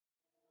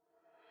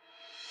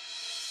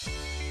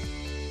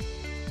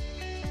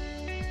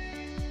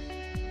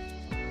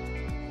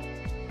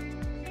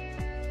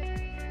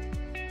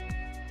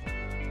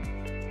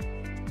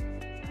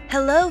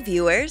Hello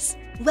viewers!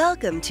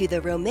 Welcome to the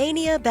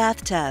Romania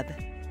Bathtub.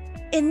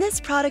 In this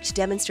product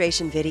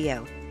demonstration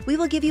video, we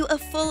will give you a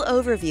full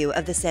overview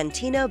of the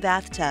Santino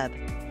Bathtub.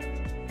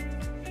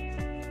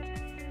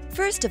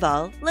 First of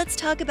all, let's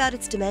talk about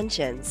its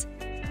dimensions.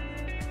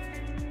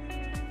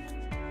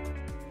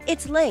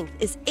 Its length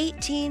is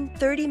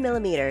 18-30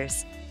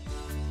 millimeters.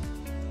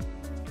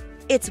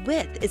 Its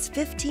width is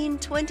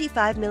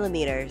 15-25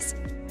 millimeters.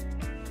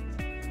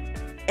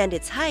 And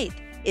its height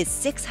is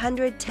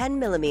 610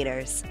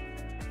 millimeters.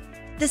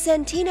 The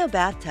Santino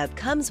bathtub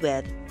comes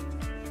with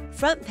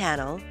front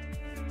panel,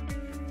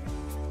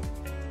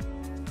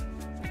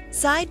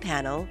 side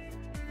panel,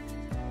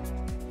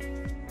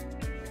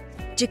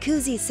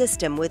 jacuzzi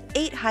system with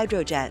 8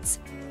 hydrojets,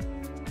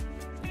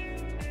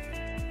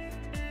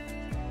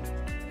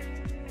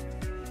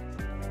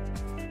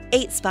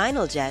 eight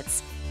spinal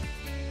jets,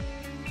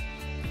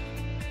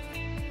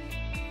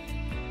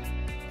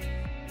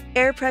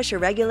 air pressure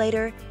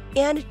regulator,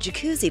 and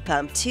jacuzzi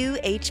pump 2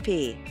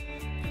 HP.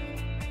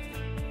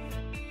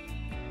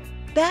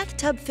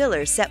 Bathtub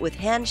filler set with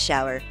hand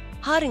shower,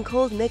 hot and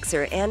cold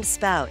mixer and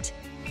spout.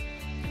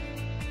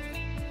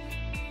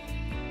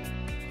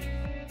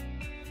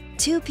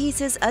 2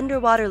 pieces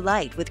underwater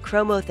light with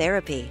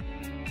chromotherapy.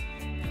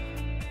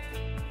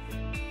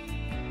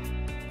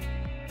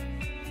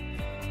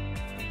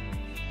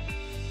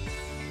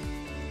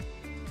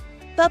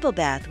 Bubble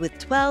bath with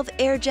 12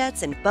 air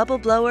jets and bubble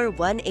blower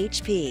 1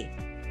 HP.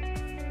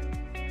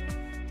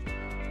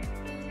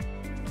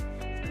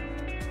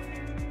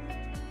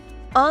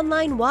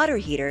 Online water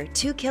heater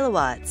 2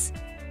 kilowatts.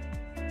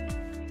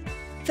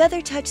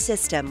 Feather touch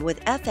system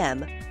with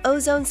FM,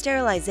 ozone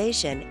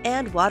sterilization,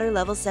 and water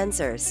level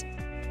sensors.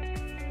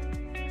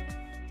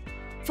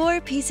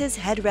 4 pieces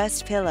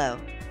headrest pillow.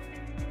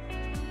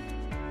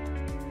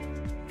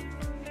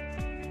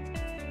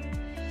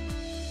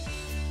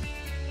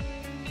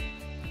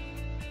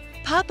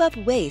 Pop-up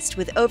waste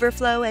with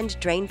overflow and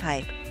drain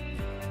pipe.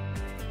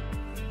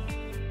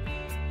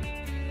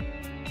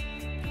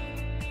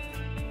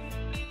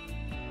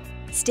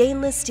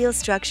 Stainless steel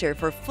structure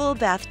for full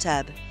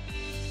bathtub.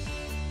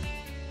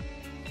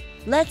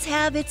 Let's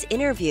have its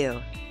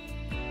interview.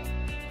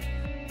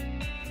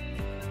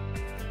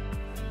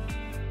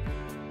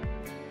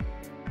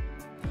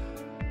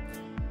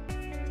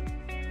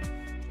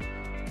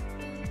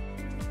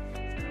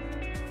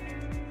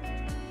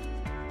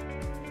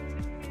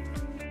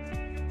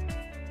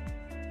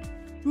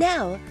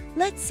 Now,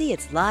 let's see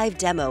its live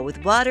demo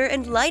with water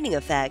and lighting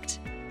effect.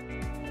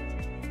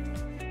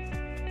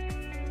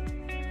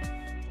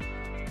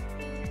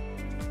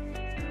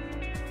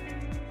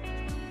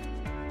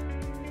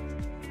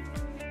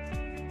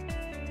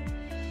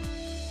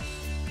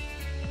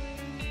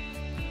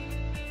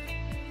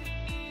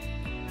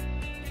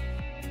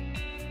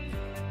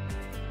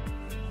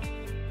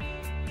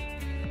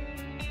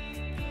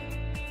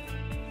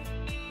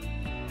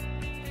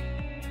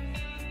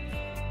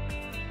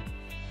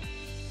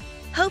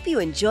 Hope you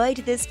enjoyed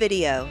this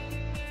video.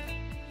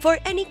 For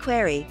any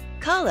query,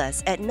 call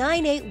us at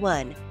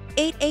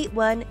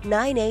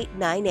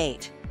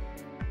 981-881-9898.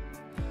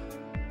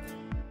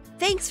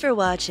 Thanks for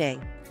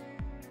watching.